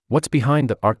What's behind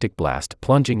the Arctic blast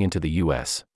plunging into the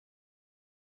U.S.?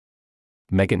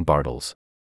 Megan Bartels.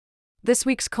 This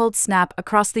week's cold snap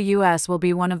across the U.S. will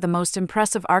be one of the most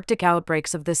impressive Arctic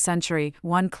outbreaks of this century,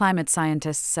 one climate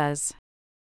scientist says.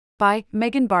 By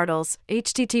Megan Bartels,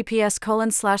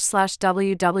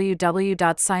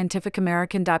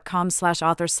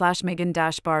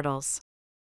 https://www.scientificamerican.com/author/Megan-Bartels.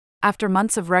 After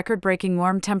months of record-breaking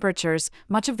warm temperatures,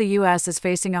 much of the U.S. is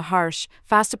facing a harsh,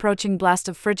 fast-approaching blast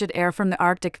of frigid air from the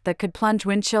Arctic that could plunge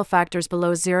wind chill factors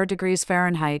below 0 degrees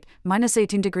Fahrenheit, minus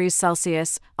 18 degrees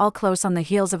Celsius, all close on the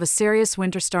heels of a serious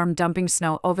winter storm dumping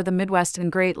snow over the Midwest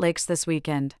and Great Lakes this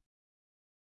weekend.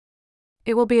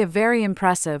 It will be a very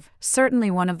impressive, certainly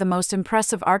one of the most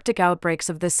impressive Arctic outbreaks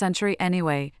of this century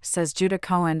anyway, says Judah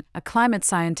Cohen, a climate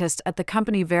scientist at the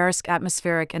company Verisk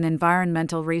Atmospheric and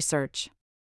Environmental Research.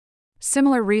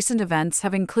 Similar recent events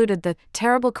have included the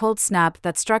terrible cold snap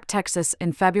that struck Texas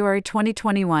in February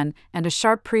 2021 and a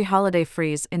sharp pre-holiday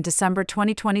freeze in December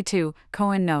 2022,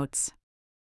 Cohen notes.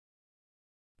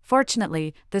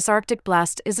 Fortunately, this Arctic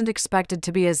blast isn't expected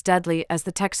to be as deadly as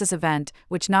the Texas event,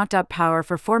 which knocked out power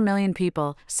for 4 million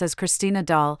people, says Christina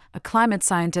Dahl, a climate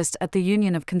scientist at the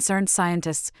Union of Concerned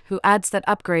Scientists, who adds that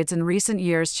upgrades in recent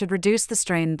years should reduce the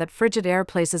strain that frigid air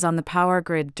places on the power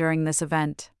grid during this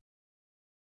event.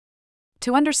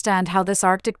 To understand how this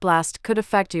Arctic blast could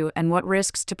affect you and what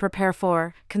risks to prepare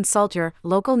for, consult your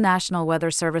local National Weather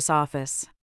Service office.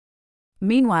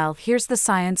 Meanwhile, here's the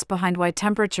science behind why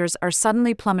temperatures are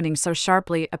suddenly plummeting so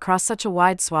sharply across such a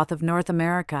wide swath of North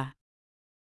America.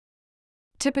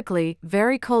 Typically,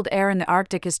 very cold air in the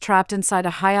Arctic is trapped inside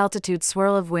a high-altitude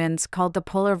swirl of winds called the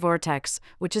polar vortex,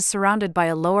 which is surrounded by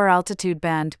a lower-altitude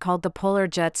band called the polar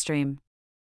jet stream.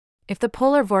 If the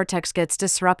polar vortex gets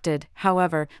disrupted,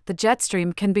 however, the jet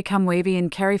stream can become wavy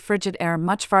and carry frigid air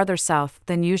much farther south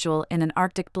than usual in an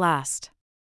Arctic blast.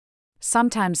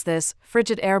 Sometimes this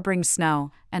frigid air brings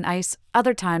snow and ice,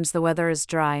 other times the weather is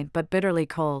dry but bitterly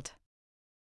cold.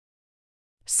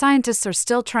 Scientists are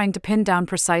still trying to pin down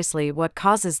precisely what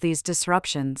causes these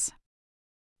disruptions.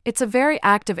 It's a very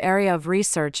active area of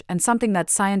research and something that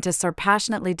scientists are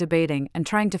passionately debating and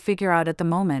trying to figure out at the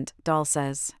moment, Dahl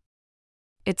says.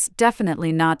 It's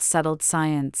definitely not settled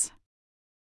science.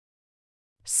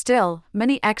 Still,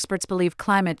 many experts believe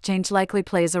climate change likely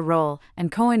plays a role,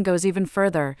 and Cohen goes even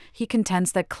further. He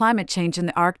contends that climate change in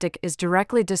the Arctic is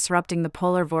directly disrupting the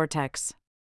polar vortex.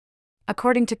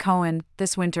 According to Cohen,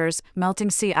 this winter's melting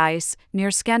sea ice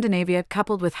near Scandinavia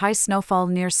coupled with high snowfall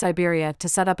near Siberia to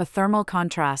set up a thermal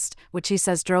contrast, which he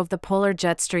says drove the polar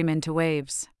jet stream into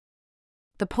waves.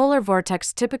 The polar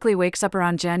vortex typically wakes up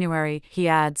around January, he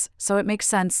adds, so it makes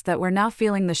sense that we're now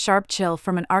feeling the sharp chill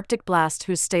from an Arctic blast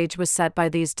whose stage was set by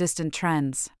these distant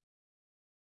trends.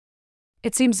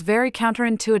 It seems very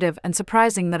counterintuitive and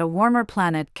surprising that a warmer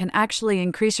planet can actually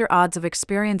increase your odds of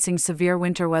experiencing severe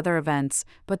winter weather events,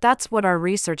 but that's what our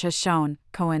research has shown,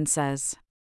 Cohen says.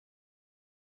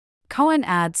 Cohen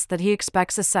adds that he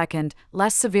expects a second,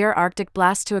 less severe Arctic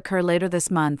blast to occur later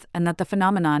this month and that the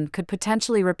phenomenon could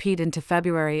potentially repeat into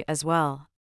February as well.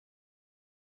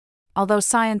 Although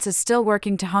science is still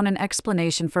working to hone an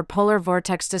explanation for polar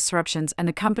vortex disruptions and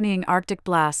accompanying Arctic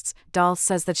blasts, Dahl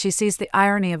says that she sees the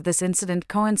irony of this incident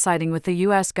coinciding with the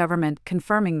U.S. government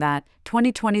confirming that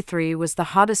 2023 was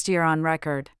the hottest year on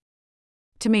record.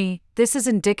 To me, this is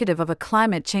indicative of a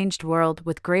climate-changed world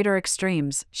with greater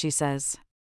extremes, she says.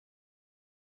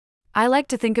 I like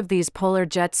to think of these polar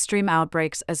jet stream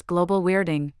outbreaks as global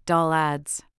weirding, Dahl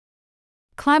adds.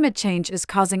 Climate change is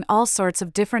causing all sorts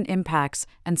of different impacts,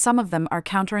 and some of them are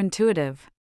counterintuitive.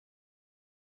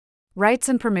 Rights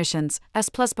and permissions, S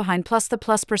plus behind plus the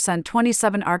plus percent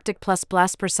 27 Arctic plus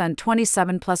blast percent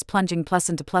 27 plus plunging plus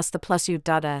into plus the plus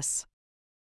U.S.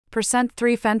 Percent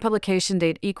 3 Fen publication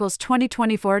date equals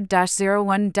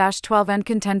 2024-01-12 and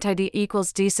content ID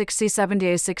equals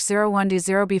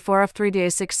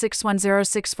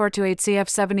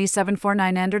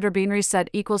D6C7DA601D0B4F3DA661064288CF7749 and being reset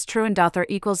equals true and author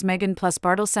equals Megan plus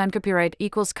Bartels and copyright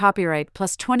equals copyright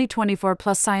plus 2024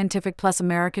 plus scientific plus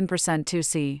American percent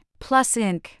 2C plus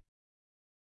Inc.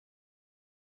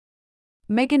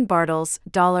 Megan Bartels,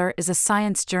 Dollar is a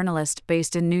science journalist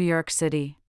based in New York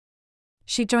City.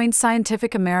 She joined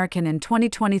Scientific American in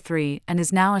 2023 and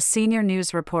is now a senior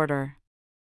news reporter.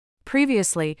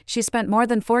 Previously, she spent more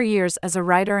than 4 years as a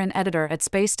writer and editor at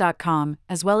Space.com,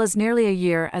 as well as nearly a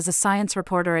year as a science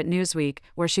reporter at Newsweek,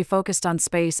 where she focused on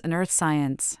space and Earth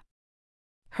science.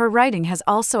 Her writing has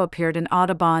also appeared in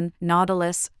Audubon,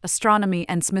 Nautilus, Astronomy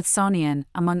and Smithsonian,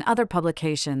 among other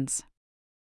publications.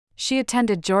 She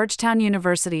attended Georgetown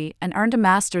University and earned a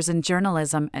master's in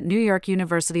journalism at New York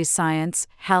University's Science,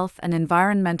 Health, and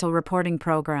Environmental Reporting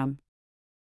program.